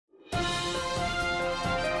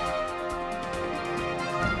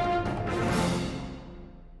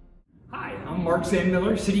Mark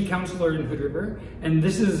Zanmiller, City Councilor in Hood River, and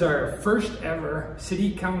this is our first ever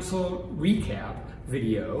City Council recap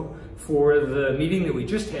video for the meeting that we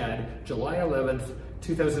just had, July 11th,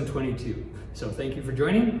 2022. So thank you for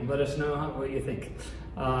joining. Let us know what you think.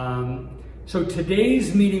 So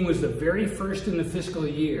today's meeting was the very first in the fiscal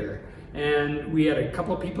year, and we had a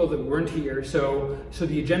couple of people that weren't here, so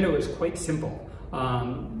the agenda was quite simple.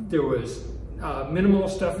 There was minimal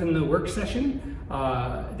stuff in the work session.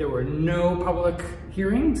 There were no public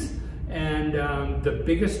hearings, and the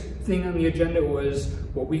biggest thing on the agenda was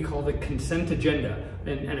what we call the consent agenda.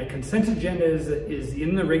 And a consent agenda is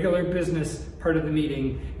in the regular business part of the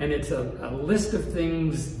meeting, and it's a list of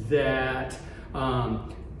things that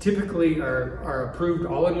typically are approved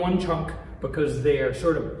all in one chunk because they are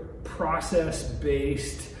sort of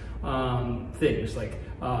process-based things, like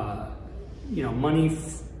money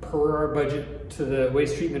per our budget to the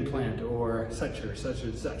waste treatment plant or such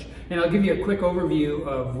and such. And I'll give you a quick overview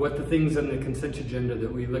of what the things on the consent agenda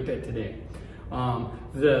that we looked at today.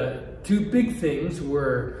 The two big things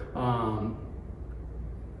were,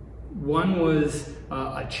 one was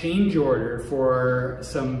a change order for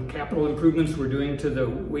some capital improvements we're doing to the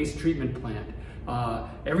waste treatment plant.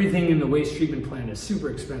 Everything in the waste treatment plant is super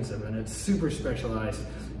expensive and it's super specialized.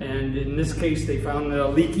 And in this case, they found a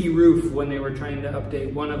leaky roof when they were trying to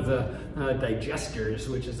update one of the digesters,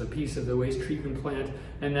 which is a piece of the waste treatment plant,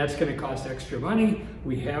 and that's going to cost extra money.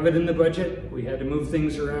 We have it in the budget. We had to move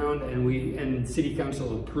things around, and City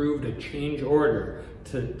Council approved a change order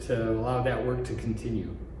to allow that work to continue.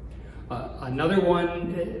 Another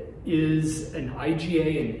one is an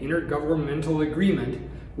IGA, an intergovernmental agreement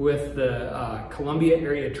with the Columbia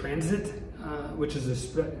Area Transit, which is the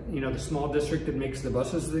small district that makes the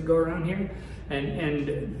buses that go around here.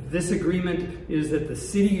 And this agreement is that the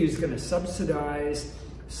city is going to subsidize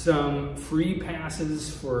some free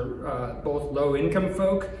passes for both low-income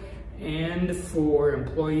folk and for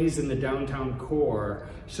employees in the downtown core,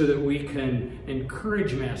 so that we can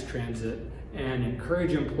encourage mass transit and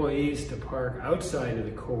encourage employees to park outside of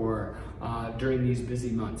the core during these busy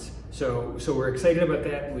months. So we're excited about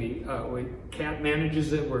that. CAT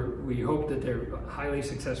manages it. We hope that they're highly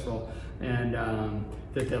successful, and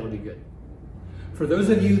that'll be good. For those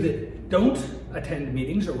of you that don't attend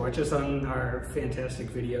meetings or watch us on our fantastic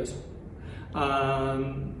videos,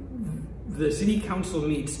 the City Council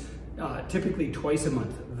meets typically twice a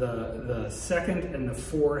month, the second and the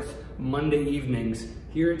fourth Monday evenings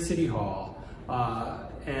here at City Hall.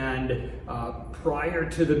 Prior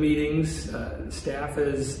to the meetings, staff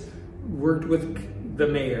has worked with the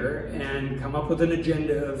mayor and come up with an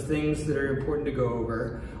agenda of things that are important to go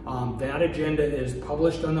over. That agenda is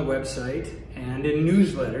published on the website and in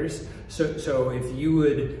newsletters. So if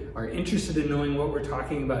you are interested in knowing what we're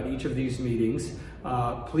talking about each of these meetings,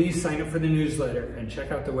 please sign up for the newsletter and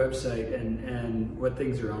check out the website and what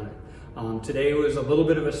things are on it. Today was a little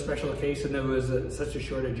bit of a special case, and there was such a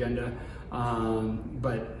short agenda,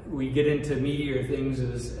 but we get into meatier things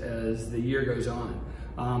as the year goes on.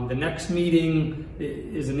 The next meeting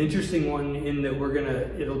is an interesting one in that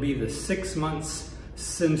it'll be the 6 months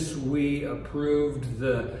since we approved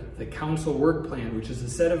the council work plan, which is a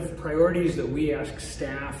set of priorities that we ask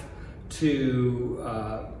staff to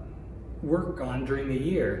work on during the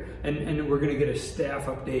year, and we're going to get a staff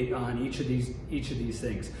update on each of these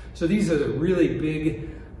things. So these are the really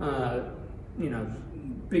big,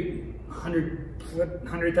 big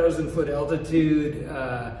 100,000 foot altitude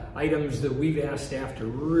items that we've asked staff to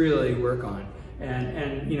really work on,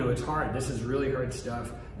 and it's hard. This is really hard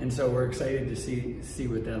stuff, and so we're excited to see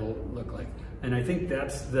what that'll look like. And I think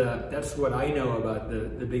that's what I know about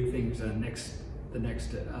the big things the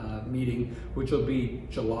next meeting, which will be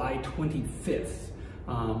July 25th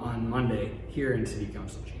on Monday here in City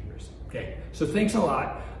Council chambers. Okay, so thanks a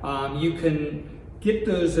lot. You can get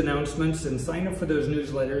those announcements and sign up for those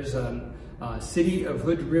newsletters on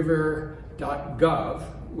cityofhoodriver.gov,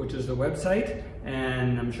 which is the website,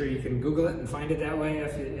 and I'm sure you can Google it and find it that way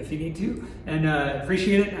if you need to. And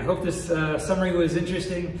appreciate it. I hope this summary was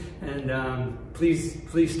interesting, and please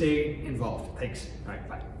stay involved. Thanks. All right,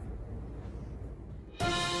 bye.